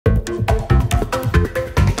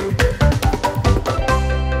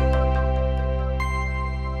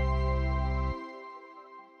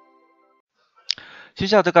Xin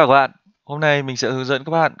chào tất cả các bạn. Hôm nay mình sẽ hướng dẫn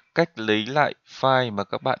các bạn cách lấy lại file mà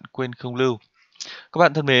các bạn quên không lưu. Các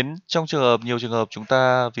bạn thân mến, trong nhiều trường hợp chúng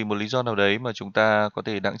ta vì một lý do nào đấy mà chúng ta có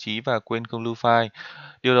thể đãng trí và quên không lưu file.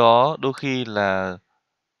 Điều đó đôi khi là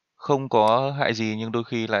không có hại gì nhưng đôi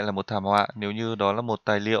khi lại là một thảm họa nếu như đó là một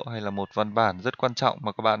tài liệu hay là một văn bản rất quan trọng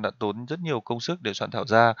mà các bạn đã tốn rất nhiều công sức để soạn thảo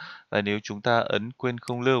ra, và nếu chúng ta ấn quên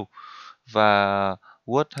không lưu và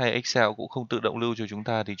Word hay Excel cũng không tự động lưu cho chúng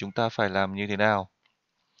ta thì chúng ta phải làm như thế nào?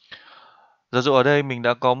 Giả dụ ở đây mình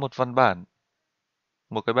đã có một văn bản,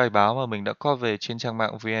 một cái bài báo mà mình đã copy về trên trang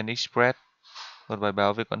mạng VN Express, một bài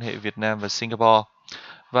báo về quan hệ Việt Nam và Singapore.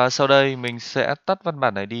 Và sau đây mình sẽ tắt văn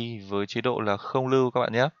bản này đi với chế độ là không lưu các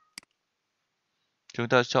bạn nhé. Chúng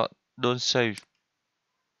ta chọn Don't Save.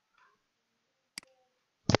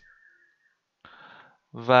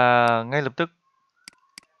 Và ngay lập tức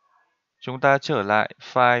chúng ta trở lại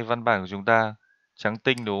file văn bản của chúng ta, trắng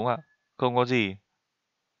tinh đúng không ạ? Không có gì.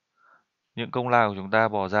 Những công lao của chúng ta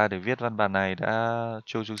bỏ ra để viết văn bản này đã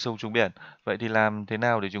trôi xuống sông xuống biển. Vậy thì làm thế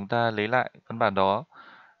nào để chúng ta lấy lại văn bản đó?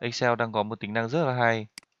 Excel đang có một tính năng rất là hay.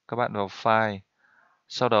 Các bạn vào File,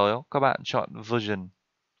 sau đó các bạn chọn Version.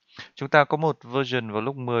 Chúng ta có một version vào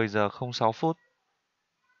lúc 10 giờ 06 phút.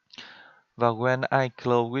 Và when I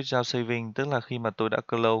close without saving, tức là khi mà tôi đã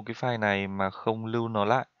close cái file này mà không lưu nó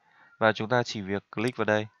lại. Và chúng ta chỉ việc click vào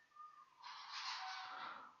đây.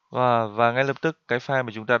 Và ngay lập tức cái file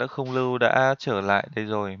mà chúng ta đã không lưu đã trở lại đây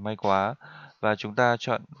rồi, may quá. Và chúng ta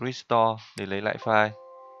chọn Restore để lấy lại file.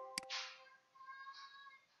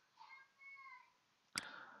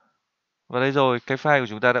 Và đây rồi, cái file của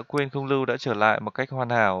chúng ta đã quên không lưu đã trở lại một cách hoàn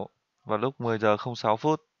hảo vào lúc 10 giờ 06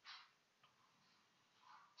 phút.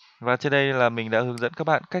 Và trên đây là mình đã hướng dẫn các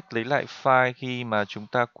bạn cách lấy lại file khi mà chúng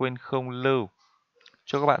ta quên không lưu.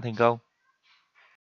 Chúc các bạn thành công.